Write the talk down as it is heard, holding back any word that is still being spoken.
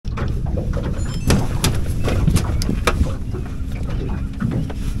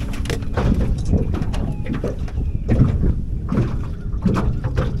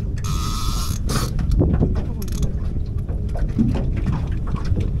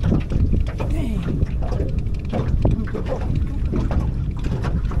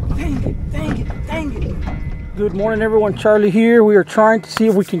Good morning everyone, Charlie here. We are trying to see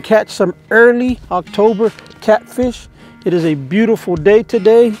if we can catch some early October catfish. It is a beautiful day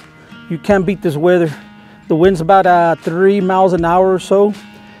today. You can't beat this weather. The wind's about 3 miles an hour or so.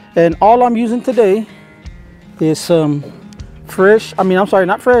 And all I'm using today is some frozen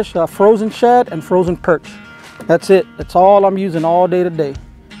shad and frozen perch. That's it. That's all I'm using all day today.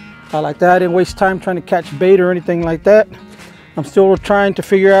 Like that, I didn't waste time trying to catch bait or anything like that. I'm still trying to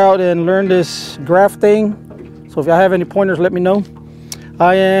figure out and learn this graph thing. So if y'all have any pointers, let me know.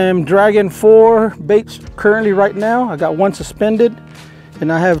 I am dragging 4 baits currently right now. I got 1 suspended,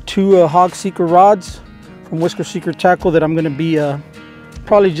 and I have 2 hog seeker rods from Whisker Seeker Tackle that I'm going to be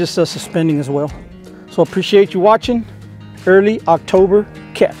probably just suspending as well. So appreciate you watching early October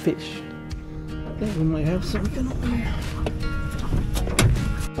catfish. I think we might have something over here.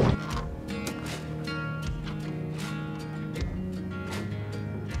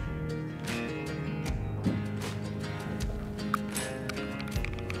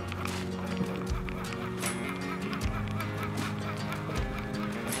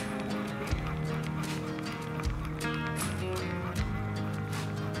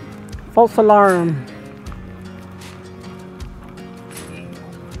 False alarm.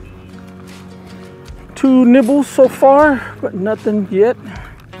 Two nibbles so far, but nothing yet.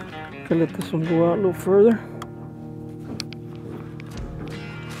 Can let this one go out a little further.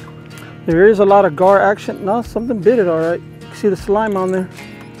 There is a lot of gar action. No, something bit it all right. You can see the slime on there.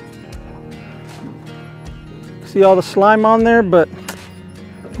 See all the slime on there, but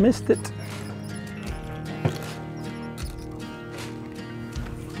missed it.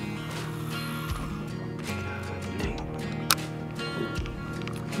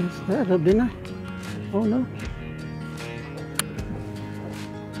 Messed that up, didn't I? Oh no.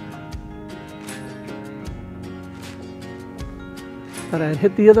 Thought I had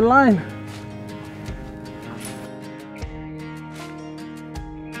hit the other line.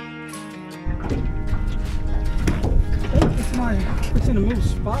 It's in a move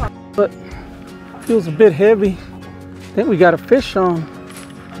spot, but feels a bit heavy. I think we got a fish on.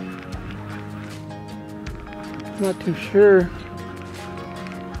 Not too sure.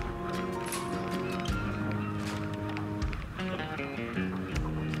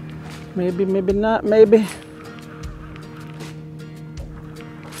 Maybe, maybe not, maybe.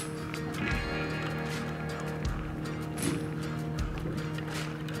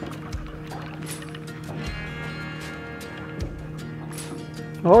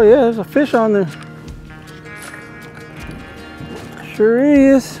 Oh yeah, there's a fish on there. Sure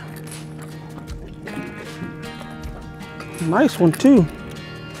is. Nice one too.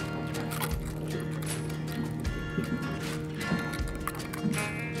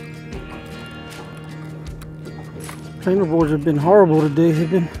 Trainer boards have been horrible today. They've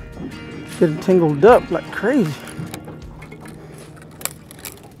been getting tangled up like crazy.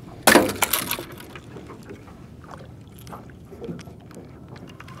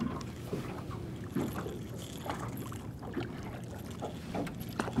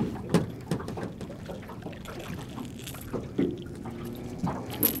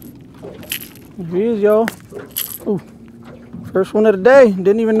 Here he is, y'all. Ooh, first one of the day.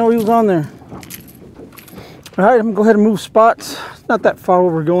 Didn't even know he was on there. All right, I'm gonna go ahead and move spots. It's not that far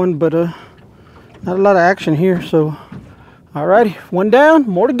where we're going, but not a lot of action here. So, all righty, one down,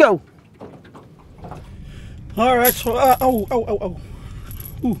 more to go. All right, so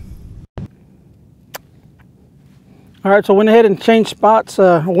Ooh. All right, so I went ahead and changed spots.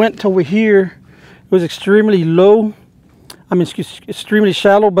 Went over here. It was extremely low. I mean, extremely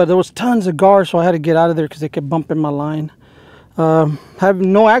shallow, but there was tons of gar, so I had to get out of there because they kept bumping my line. Have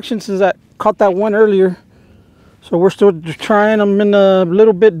no action since I caught that one earlier. So we're still trying. I'm in a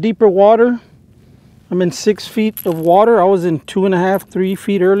little bit deeper water. I'm in 6 feet of water. I was in 2.5, 3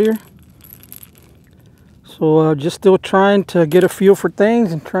 feet earlier. So just still trying to get a feel for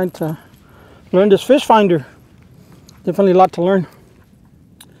things and trying to learn this fish finder. Definitely a lot to learn.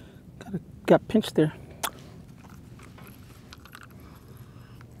 Got pinched there.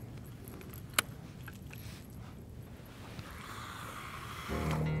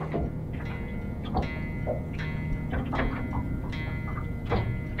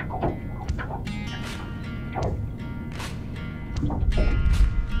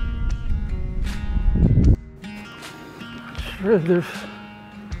 Sure,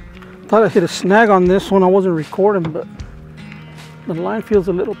 thought I hit a snag on this one. I wasn't recording, but the line feels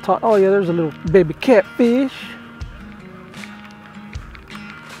a little taut. Oh yeah, there's a little baby catfish.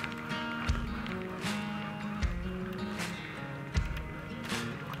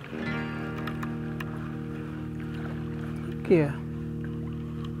 Yeah.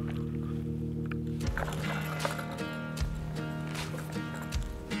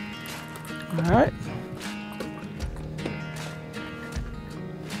 All right.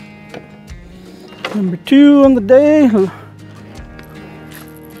 Number 2 on the day.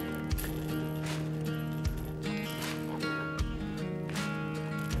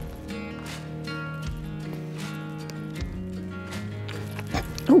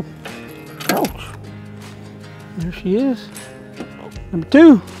 Oh, ouch. There she is. Number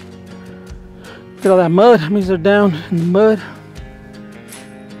 2. Look at all that mud. That means they're down in the mud.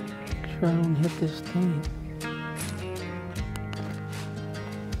 Make sure I don't hit this thing.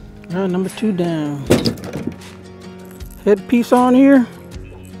 All right, number 2 down. Headpiece on here.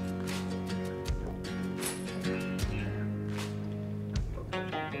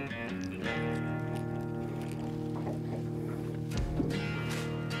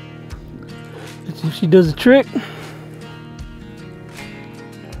 Let's see if she does the trick.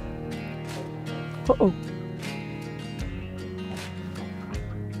 Uh-oh.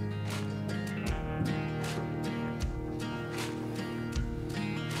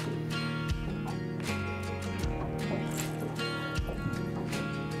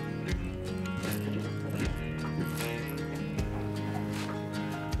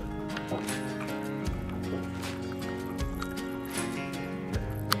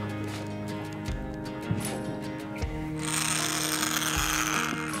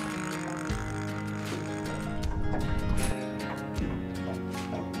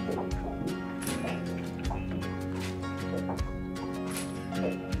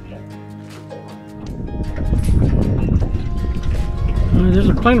 There's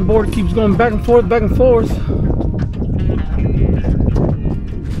a planer board that keeps going back and forth, back and forth.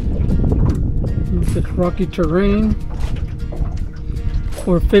 If it's rocky terrain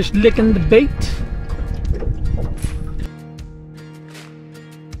or fish licking the bait.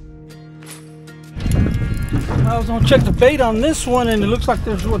 I was gonna check the bait on this one, and it looks like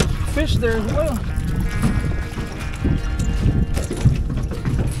there's a fish there as well.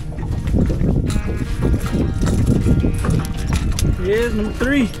 Here's number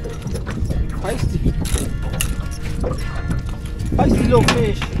 3. Feisty. Feisty little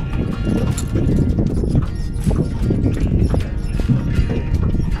fish.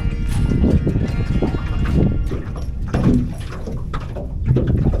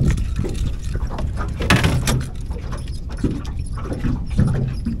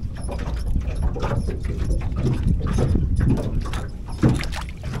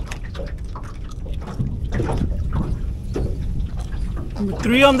 Number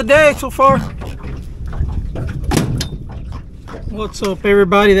 3 on the day so far. What's up,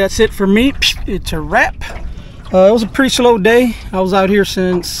 everybody? That's it for me. It's a wrap. It was a pretty slow day. I was out here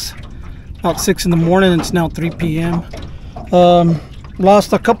since about 6 in the morning. And it's now 3 p.m.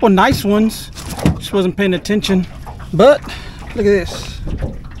 Lost a couple nice ones. Just wasn't paying attention. But look at this.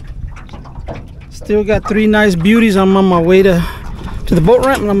 Still got 3 nice beauties. I'm on my way to the boat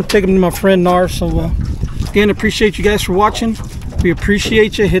ramp, and I'm gonna take them to my friend Nar. So again, appreciate you guys for watching. We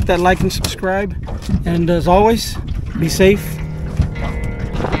appreciate you. Hit that like and subscribe. And as always, be safe.